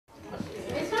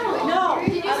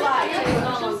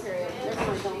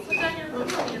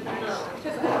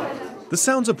The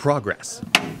sounds of progress.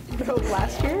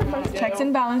 Last year, checks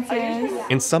and balances.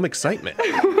 And some excitement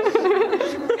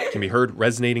can be heard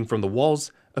resonating from the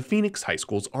walls of Phoenix High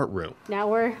School's art room. Now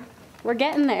we're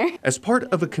getting there. As part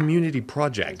of a community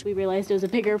project, We realized it was a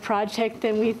bigger project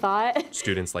than we thought.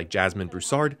 students like Jasmine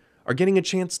Broussard are getting a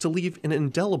chance to leave an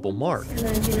indelible mark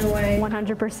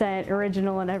 100%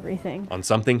 original and everything. on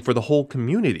something for the whole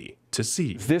community to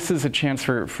see. This is a chance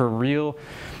for real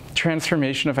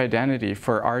transformation of identity,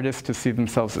 for artists to see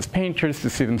themselves as painters, to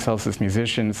see themselves as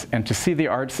musicians, and to see the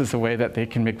arts as a way that they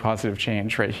can make positive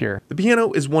change right here. The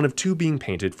piano is one of two being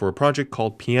painted for a project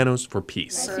called Pianos for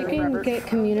Peace. You can get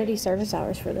community service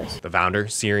hours for this. The founder,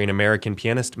 Syrian-American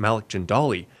pianist Malik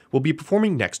Jindali, will be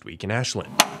performing next week in Ashland.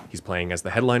 He's playing as the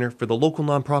headliner for the local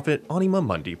nonprofit Anima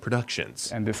Mundi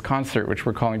Productions. And this concert, which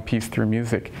we're calling Peace Through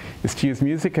Music, is to use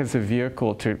music as a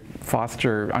vehicle to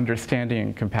foster understanding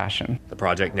and compassion. The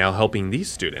project now helping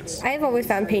these students I've always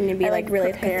found painting to be like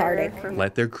really cathartic.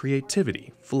 let their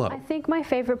creativity flow. I think my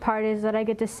favorite part is that I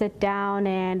get to sit down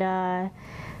and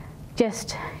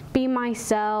just be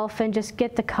myself and just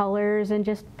get the colors and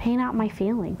just paint out my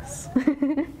feelings.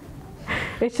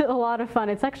 It's a lot of fun.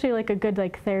 It's actually like a good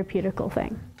therapeutical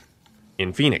thing.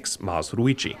 In Phoenix, Maz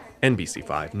Ruichi,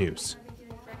 NBC5 News.